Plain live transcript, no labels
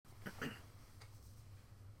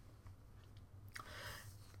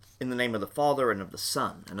In the name of the Father, and of the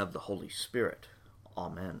Son, and of the Holy Spirit.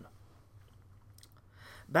 Amen.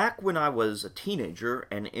 Back when I was a teenager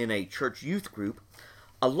and in a church youth group,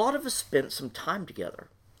 a lot of us spent some time together.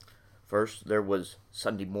 First, there was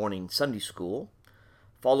Sunday morning Sunday school,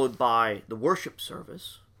 followed by the worship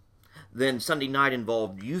service. Then Sunday night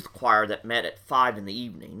involved youth choir that met at 5 in the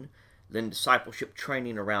evening. Then discipleship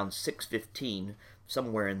training around 6:15.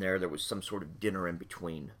 Somewhere in there was some sort of dinner in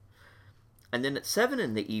between. And then at 7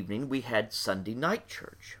 in the evening, we had Sunday night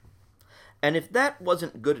church. And if that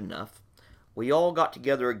wasn't good enough, we all got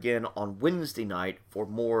together again on Wednesday night for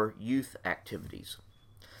more youth activities.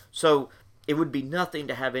 So it would be nothing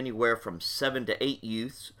to have anywhere from 7 to 8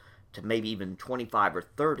 youths to maybe even 25 or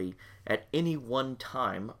 30 at any one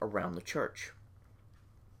time around the church.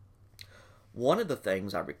 One of the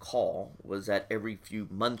things I recall was that every few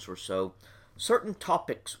months or so, certain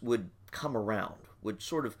topics would come around, would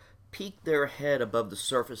sort of peek their head above the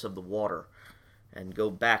surface of the water and go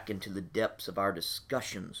back into the depths of our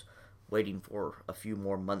discussions, waiting for a few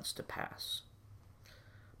more months to pass.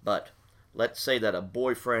 But let's say that a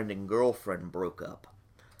boyfriend and girlfriend broke up,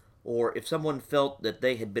 or if someone felt that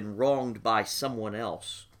they had been wronged by someone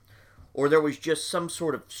else, or there was just some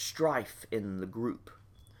sort of strife in the group.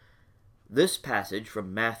 This passage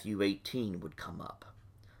from Matthew 18 would come up,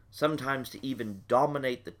 sometimes to even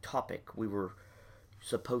dominate the topic we were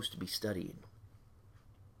supposed to be studying.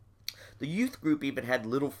 The youth group even had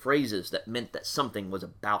little phrases that meant that something was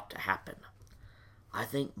about to happen. I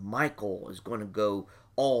think Michael is going to go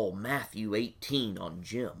all Matthew 18 on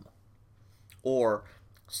Jim. Or,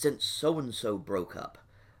 since so-and-so broke up,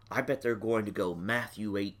 I bet they're going to go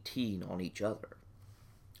Matthew 18 on each other.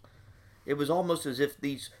 It was almost as if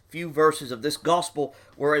these few verses of this gospel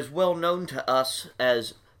were as well known to us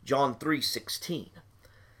as John 3:16.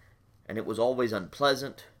 And it was always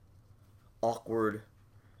unpleasant, awkward,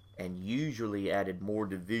 and usually added more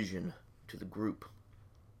division to the group.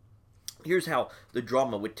 Here's how the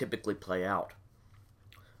drama would typically play out.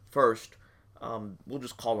 First, we'll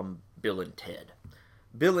just call them Bill and Ted.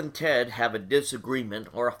 Bill and Ted have a disagreement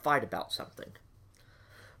or a fight about something.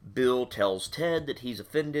 Bill tells Ted that he's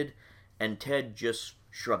offended, and Ted just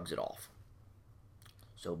shrugs it off.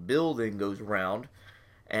 So Bill then goes around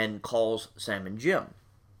and calls Sam and Jim.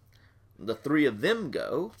 The three of them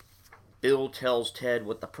go. Bill tells Ted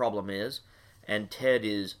what the problem is, and Ted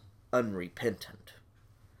is unrepentant.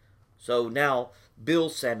 So now Bill,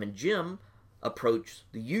 Sam, and Jim approach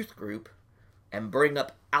the youth group and bring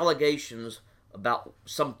up allegations about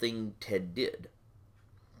something Ted did.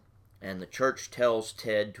 And the church tells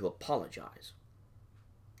Ted to apologize.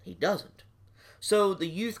 He doesn't. So the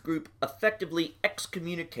youth group effectively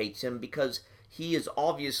excommunicates him because he is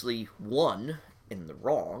obviously, one, in the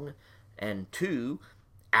wrong, and two,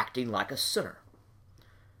 acting like a sinner.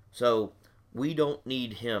 So we don't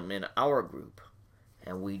need him in our group,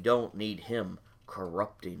 and we don't need him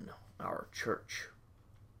corrupting our church.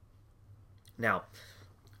 Now,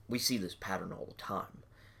 we see this pattern all the time.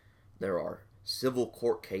 There are civil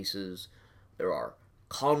court cases, there are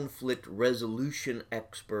conflict resolution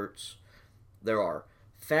experts, there are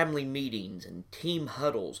family meetings and team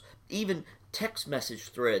huddles, even text message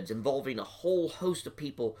threads involving a whole host of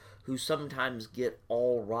people who sometimes get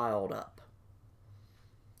all riled up.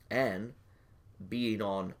 And being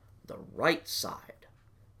on the right side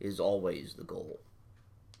is always the goal.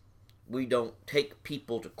 We don't take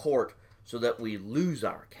people to court so that we lose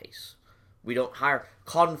our case. We don't hire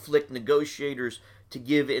conflict negotiators to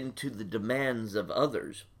give in to the demands of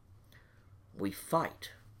others. We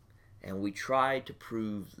fight, and we try to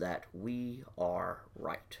prove that we are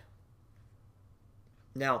right.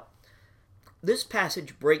 Now, this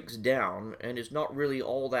passage breaks down and is not really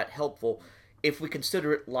all that helpful if we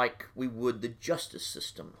consider it like we would the justice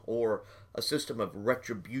system or a system of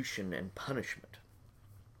retribution and punishment.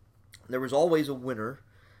 There is always a winner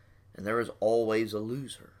and there is always a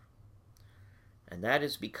loser. And that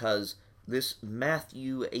is because this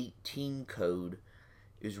Matthew 18 code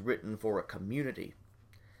is written for a community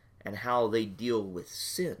and how they deal with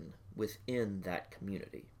sin within that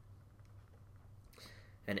community.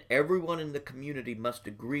 And everyone in the community must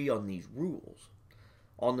agree on these rules,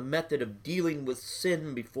 on the method of dealing with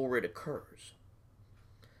sin before it occurs.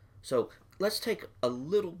 So let's take a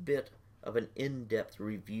little bit of an in-depth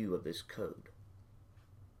review of this code.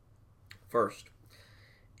 First,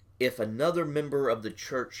 if another member of the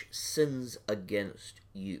church sins against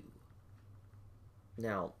you.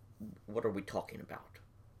 Now, what are we talking about?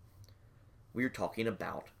 We're talking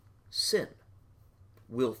about sin,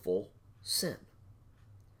 willful sin.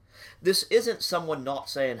 This isn't someone not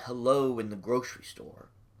saying hello in the grocery store.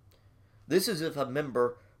 This is if a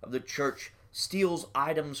member of the church steals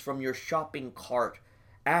items from your shopping cart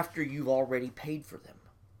after you've already paid for them.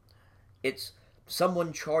 It's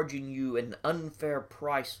someone charging you an unfair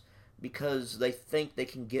price because they think they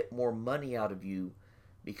can get more money out of you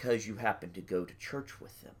because you happen to go to church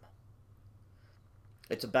with them.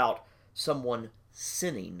 It's about someone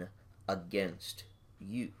sinning against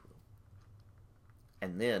you.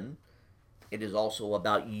 And then it is also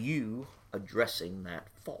about you addressing that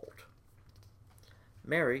fault.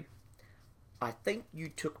 Mary, I think you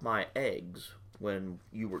took my eggs when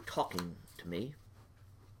you were talking to me.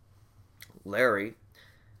 Larry,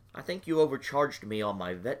 I think you overcharged me on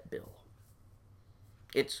my vet bill.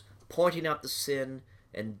 It's pointing out the sin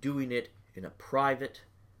and doing it in a private,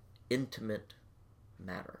 intimate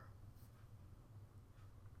manner.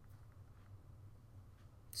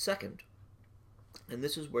 Second, and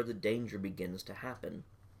this is where the danger begins to happen,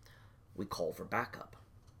 we call for backup.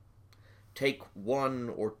 Take one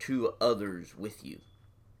or two others with you.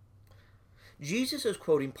 Jesus is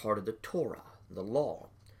quoting part of the Torah, the law,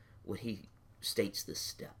 when he states this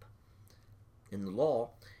step. In the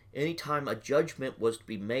law, any time a judgment was to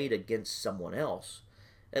be made against someone else,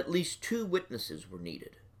 at least two witnesses were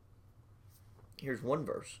needed. Here's one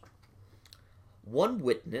verse. One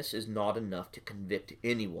witness is not enough to convict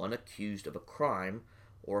anyone accused of a crime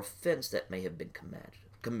or offense that may have been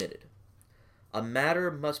committed. A matter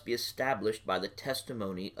must be established by the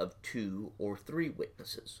testimony of 2 or 3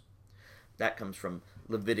 witnesses. That comes from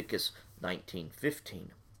Leviticus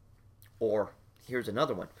 19:15. Or, here's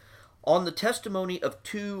another one. On the testimony of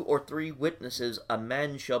 2 or 3 witnesses, a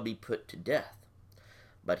man shall be put to death,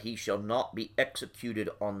 but he shall not be executed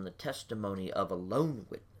on the testimony of a lone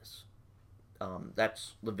witness.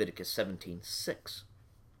 That's Leviticus 17:6.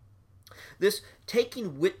 This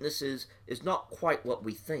taking witnesses is not quite what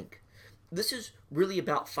we think. This is really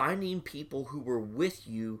about finding people who were with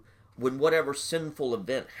you when whatever sinful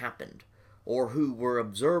event happened, or who were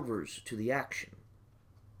observers to the action.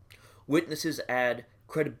 Witnesses add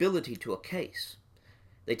credibility to a case.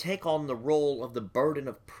 They take on the role of the burden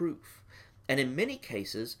of proof, and in many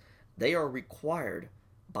cases, they are required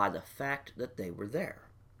by the fact that they were there.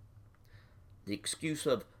 The excuse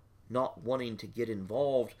of not wanting to get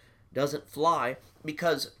involved doesn't fly,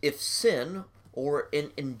 because if sin or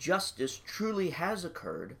an injustice truly has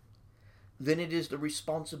occurred, then it is the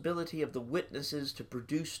responsibility of the witnesses to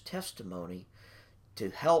produce testimony to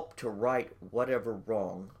help to right whatever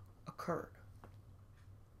wrong occurred.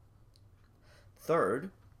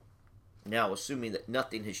 Third, now assuming that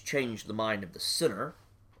nothing has changed the mind of the sinner,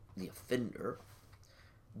 the offender,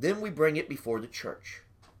 then we bring it before the church,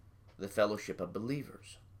 the fellowship of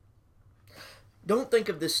believers. Don't think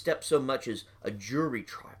of this step so much as a jury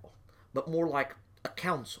trial, but more like a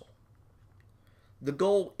counsel. The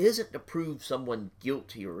goal isn't to prove someone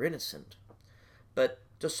guilty or innocent, but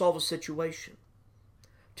to solve a situation,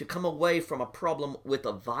 to come away from a problem with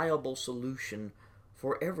a viable solution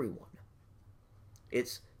for everyone.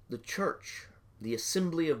 It's the church, the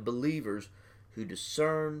assembly of believers who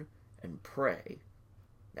discern and pray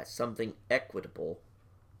that something equitable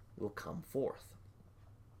will come forth.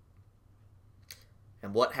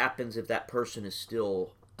 And what happens if that person is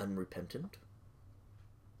still unrepentant?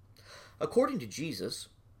 According to Jesus,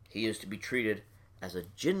 he is to be treated as a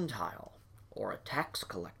Gentile or a tax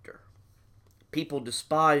collector, people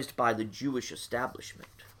despised by the Jewish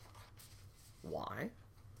establishment. Why?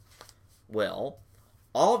 Well,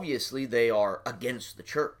 obviously they are against the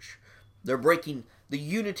church. They're breaking the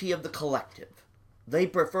unity of the collective. They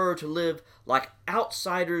prefer to live like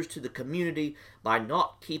outsiders to the community by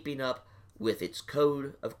not keeping up with its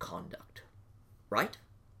code of conduct. Right?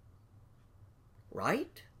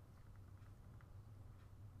 Right?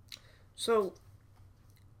 So,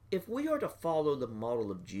 if we are to follow the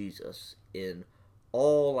model of Jesus in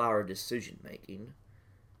all our decision-making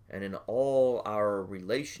and in all our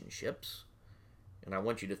relationships, and I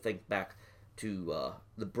want you to think back to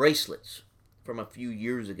the bracelets from a few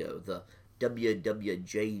years ago, the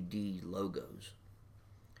WWJD logos.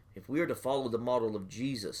 If we are to follow the model of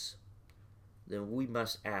Jesus, then we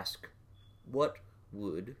must ask, what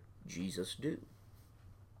would Jesus do?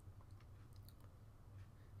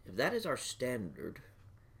 If that is our standard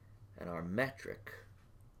and our metric,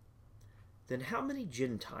 then how many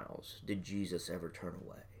Gentiles did Jesus ever turn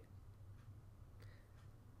away?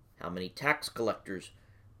 How many tax collectors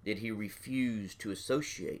did he refuse to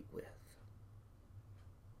associate with?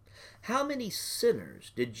 How many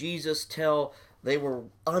sinners did Jesus tell they were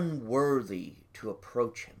unworthy to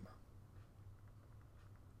approach him?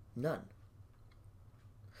 None.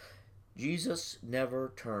 Jesus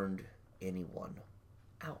never turned anyone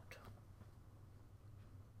out.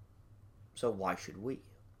 So why should we?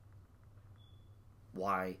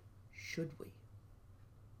 Why should we?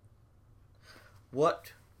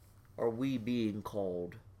 What are we being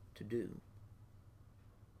called to do?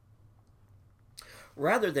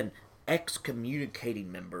 Rather than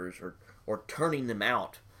excommunicating members or turning them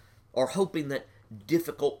out or hoping that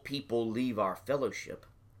difficult people leave our fellowship,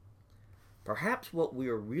 perhaps what we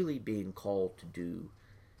are really being called to do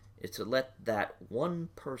is to let that one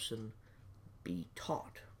person be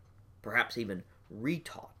taught, perhaps even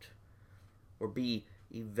retaught, or be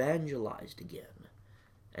evangelized again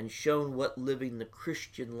and shown what living the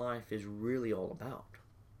Christian life is really all about.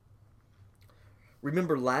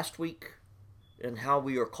 Remember last week and how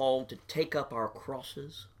we are called to take up our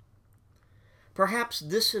crosses? Perhaps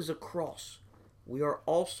this is a cross we are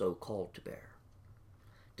also called to bear,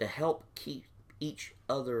 to help keep each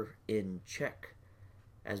other in check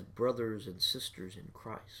as brothers and sisters in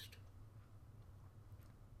Christ.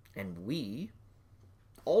 And we,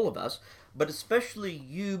 all of us, but especially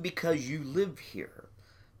you because you live here,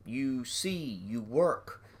 you see, you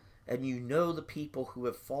work, and you know the people who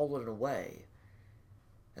have fallen away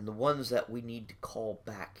and the ones that we need to call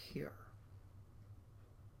back here.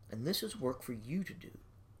 And this is work for you to do,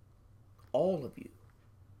 all of you.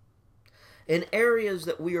 In areas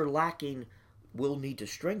that we are lacking, we'll need to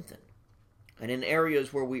strengthen. And in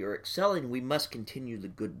areas where we are excelling, we must continue the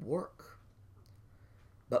good work.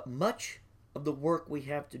 But much of the work we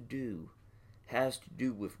have to do has to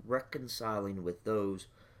do with reconciling with those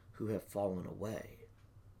who have fallen away,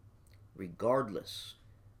 regardless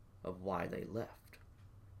of why they left.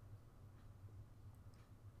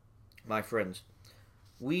 My friends,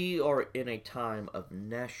 we are in a time of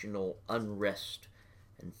national unrest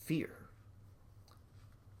and fear.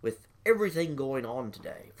 With everything going on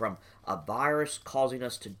today, from a virus causing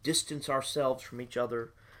us to distance ourselves from each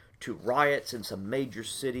other, to riots in some major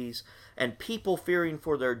cities, and people fearing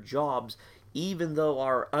for their jobs, even though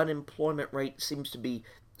our unemployment rate seems to be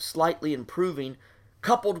slightly improving,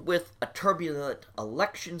 coupled with a turbulent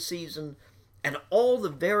election season, and all the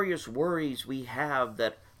various worries we have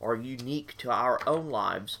that are unique to our own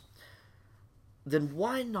lives, then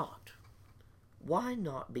why not? Why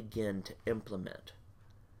not begin to implement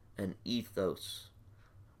an ethos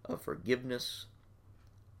of forgiveness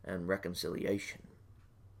and reconciliation?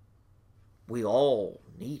 We all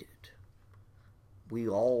need it. We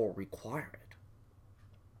all require it.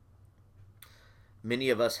 Many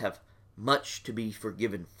of us have much to be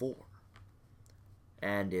forgiven for.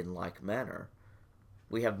 And in like manner,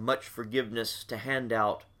 we have much forgiveness to hand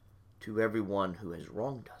out to everyone who has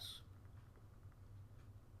wronged us.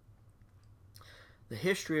 The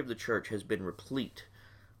history of the church has been replete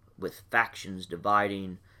with factions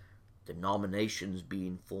dividing, denominations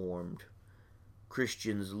being formed,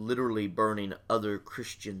 Christians literally burning other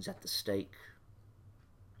Christians at the stake.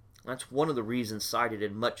 That's one of the reasons cited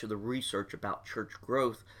in much of the research about church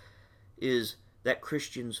growth is that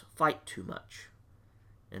Christians fight too much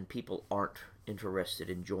and people aren't interested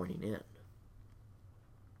in joining in.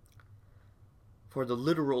 For the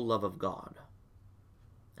literal love of God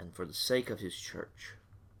and for the sake of His church,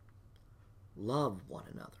 love one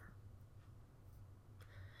another.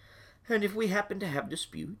 And if we happen to have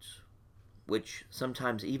disputes, which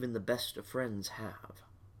sometimes even the best of friends have,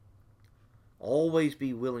 always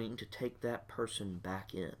be willing to take that person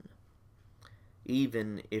back in,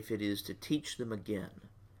 even if it is to teach them again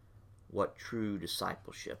what true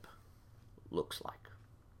discipleship looks like.